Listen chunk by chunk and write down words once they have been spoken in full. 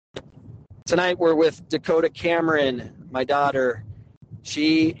Tonight we're with Dakota Cameron, my daughter.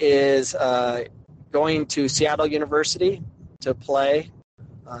 She is going to Seattle University to play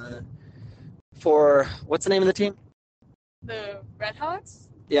for, what's the name of the team? The Redhawks?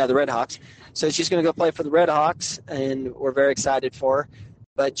 Yeah, the Redhawks. So she's going to go play for the Redhawks, and we're very excited for her.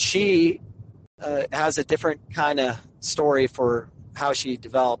 But she has a different kind of story for how she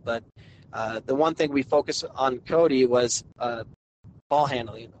developed. But the one thing we focused on Cody was ball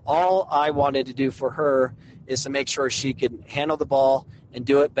handling. All I wanted to do for her is to make sure she could handle the ball and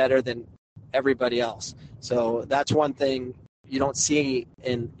do it better than everybody else. So that's one thing you don't see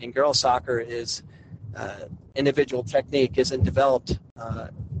in girls soccer is individual technique isn't developed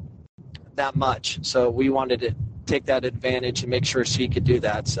that much. So we wanted to take that advantage and make sure she could do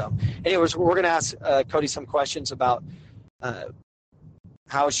that. So anyways, we're going to ask Cody some questions about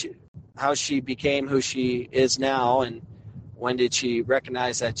how she became who she is now, and when did she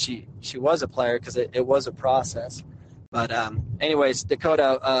recognize that she was a player, because it was a process. But anyways,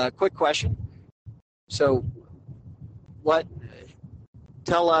 Dakota, quick question. So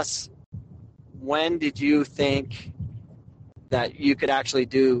tell us, when did you think that you could actually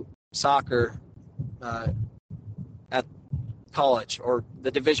do soccer at college or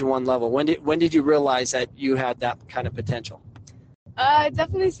the Division I level? When did you realize that you had that kind of potential? I'd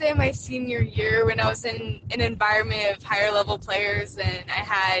definitely say my senior year, when I was in an environment of higher level players, and I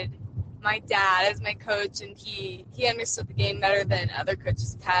had my dad as my coach, and he understood the game better than other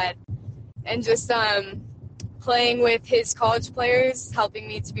coaches have had. And just playing with his college players, helping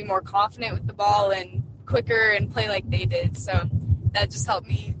me to be more confident with the ball and quicker and play like they did. So that just helped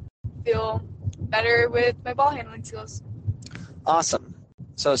me feel better with my ball handling skills. Awesome.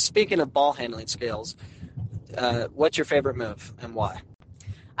 So speaking of ball handling skills, what's your favorite move and why?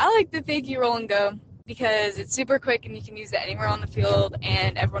 I like the fakie roll and go because it's super quick and you can use it anywhere on the field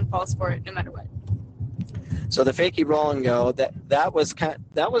and everyone falls for it no matter what. So the fakie roll and go, that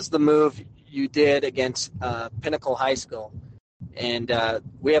was the move you did against Pinnacle High School, and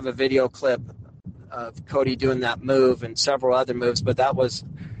we have a video clip of Cody doing that move and several other moves, but that was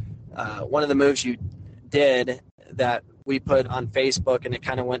one of the moves you did that we put on Facebook, and it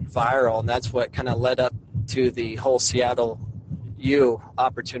kind of went viral, and that's what kind of led up to the whole Seattle U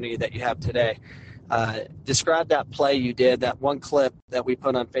opportunity that you have today. Describe that play you did, that one clip that we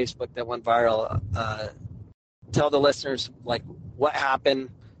put on Facebook that went viral. Tell the listeners, like, what happened,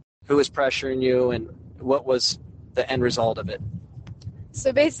 who was pressuring you, and what was the end result of it?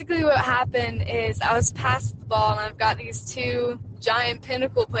 So basically what happened is I was passed the ball, and I've got these two giant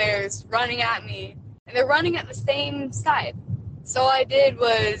Pinnacle players running at me, and they're running at the same side. So all I did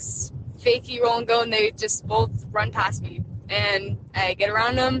was fakie roll and go, and they just both run past me. And I get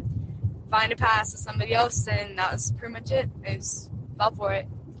around them, find a pass to somebody else, and that was pretty much it. I just fell for it.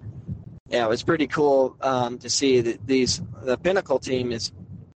 Yeah, it was pretty cool to see that the Pinnacle team is,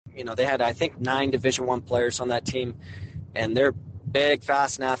 they had, I think, 9 Division I players on that team, and they're big,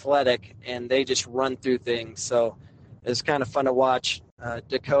 fast, and athletic, and they just run through things. So it's kind of fun to watch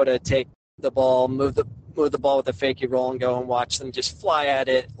Dakota take the ball, move the ball with a fakie roll and go, and watch them just fly at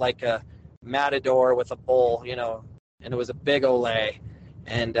it like a matador with a bull, and it was a big Olay,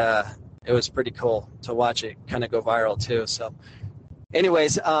 and it was pretty cool to watch it kind of go viral too. So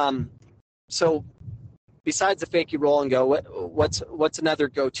anyways, so besides the fakie roll and go, what's another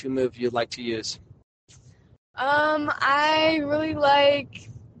go-to move you'd like to use? I really like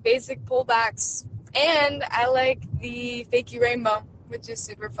basic pullbacks, and I like the fakie rainbow, which is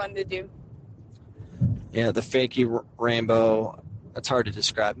super fun to do. Yeah, the fakie rainbow, it's hard to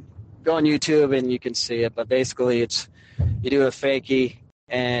describe. Go on YouTube and you can see it, but basically it's you do a fakie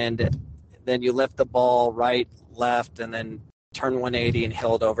and then you lift the ball right, left, and then turn 180 and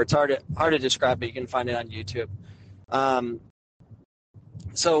hill it over. It's hard to describe, but you can find it on YouTube.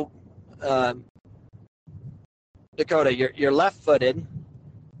 Dakota, you're left-footed.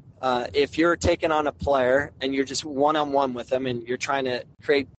 If you're taking on a player and you're just one-on-one with them and you're trying to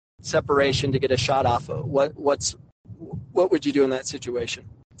create separation to get a shot off, what would you do in that situation?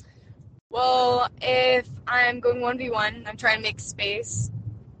 Well, if I'm going 1v1, I'm trying to make space.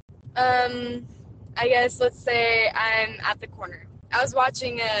 I guess let's say I'm at the corner. I was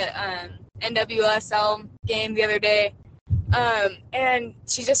watching a NWSL game the other day, and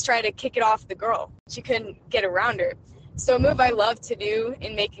she just tried to kick it off the girl. She couldn't get around her. So a move I love to do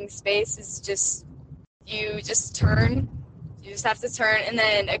in making space is you just turn. You just have to turn, and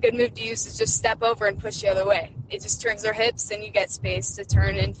then a good move to use is just step over and push the other way. It just turns their hips, and you get space to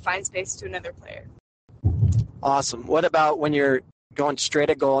turn and find space to another player. Awesome. What about when you're going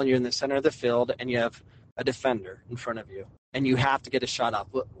straight at goal and you're in the center of the field and you have a defender in front of you? and you have to get a shot off,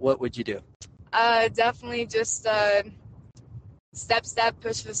 what would you do? Definitely just step,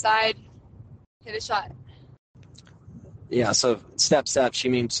 push to the side, hit a shot. Yeah, so step, she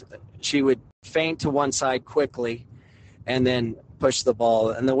means she would feint to one side quickly and then push the ball.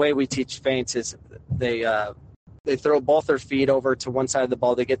 And the way we teach feints is they throw both their feet over to one side of the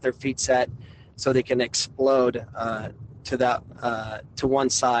ball. They get their feet set so they can explode to one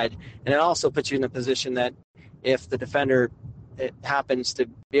side. And it also puts you in a position that if the defender it happens to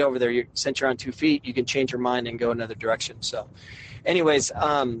be over there, since you're on 2 feet, you can change your mind and go another direction. So anyways,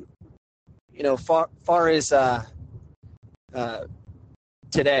 far as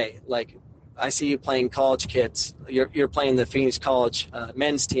today, like I see you playing college kids. You're playing the Phoenix College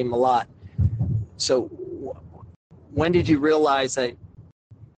men's team a lot. So when did you realize that,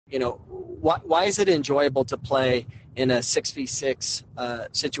 why is it enjoyable to play in a 6v6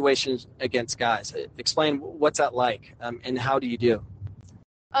 situation against guys? Explain what's that like, and how do you do?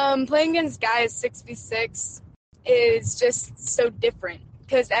 Playing against guys 6v6 is just so different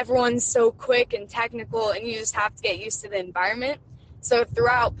because everyone's so quick and technical, and you just have to get used to the environment. So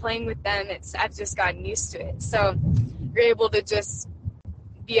throughout playing with them, I've just gotten used to it. So you're able to just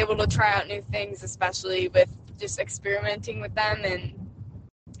be able to try out new things, especially with just experimenting with them, and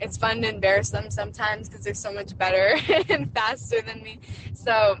it's fun to embarrass them sometimes because they're so much better and faster than me.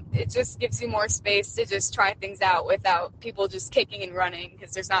 So it just gives you more space to just try things out without people just kicking and running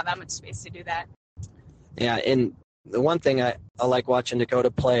because there's not that much space to do that. Yeah, and the one thing I like watching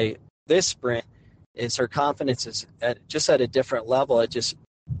Dakota play this spring is her confidence is at a different level. It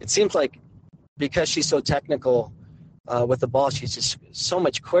seems like because she's so technical with the ball, she's just so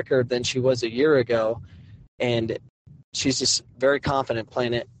much quicker than she was a year ago, and she's just very confident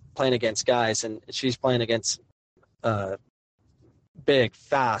playing against guys, and she's playing against big,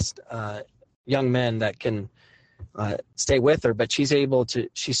 fast young men that can stay with her. But she's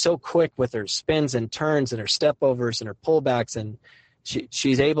so quick with her spins and turns and her step overs and her pullbacks, and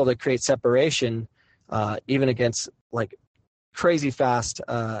she's able to create separation even against like crazy fast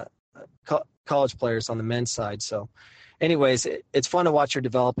college players on the men's side. So anyways, it's fun to watch her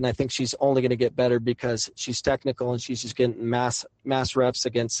develop, and I think she's only going to get better because she's technical and she's just getting mass reps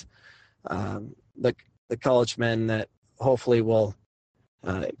against the college men that hopefully will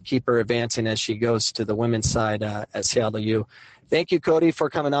keep her advancing as she goes to the women's side at Seattle U. Thank you, Cody, for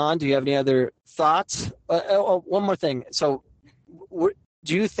coming on. Do you have any other thoughts? One more thing. So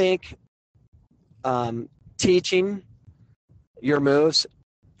do you think teaching your moves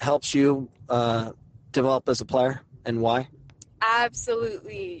helps you develop as a player? And why?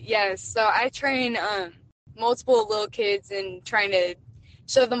 Absolutely, yes. So I train multiple little kids and trying to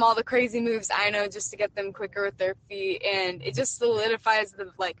show them all the crazy moves I know just to get them quicker with their feet, and it just solidifies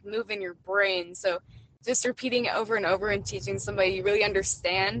the move in your brain. So just repeating it over and over and teaching somebody you really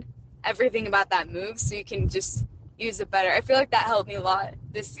understand everything about that move so you can just use it better. I feel like that helped me a lot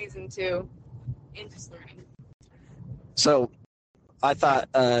this season too in just learning. So I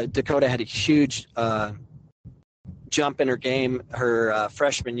thought Dakota had a huge jump in her game her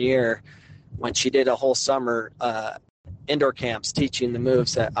freshman year when she did a whole summer indoor camps teaching the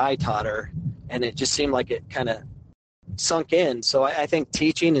moves that I taught her, and it just seemed like it kind of sunk in. So I think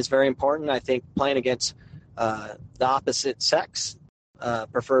teaching is very important. I think playing against the opposite sex,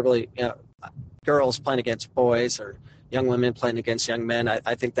 preferably girls playing against boys or young women playing against young men,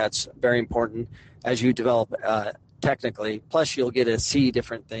 I think that's very important as you develop technically. Plus you'll get to see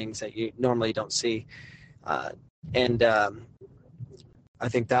different things that you normally don't see. And I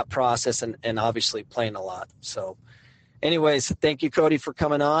think that process and obviously playing a lot. So anyways, thank you, Cody, for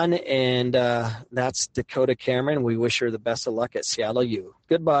coming on. And that's Dakota Cameron. We wish her the best of luck at Seattle U.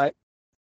 Goodbye.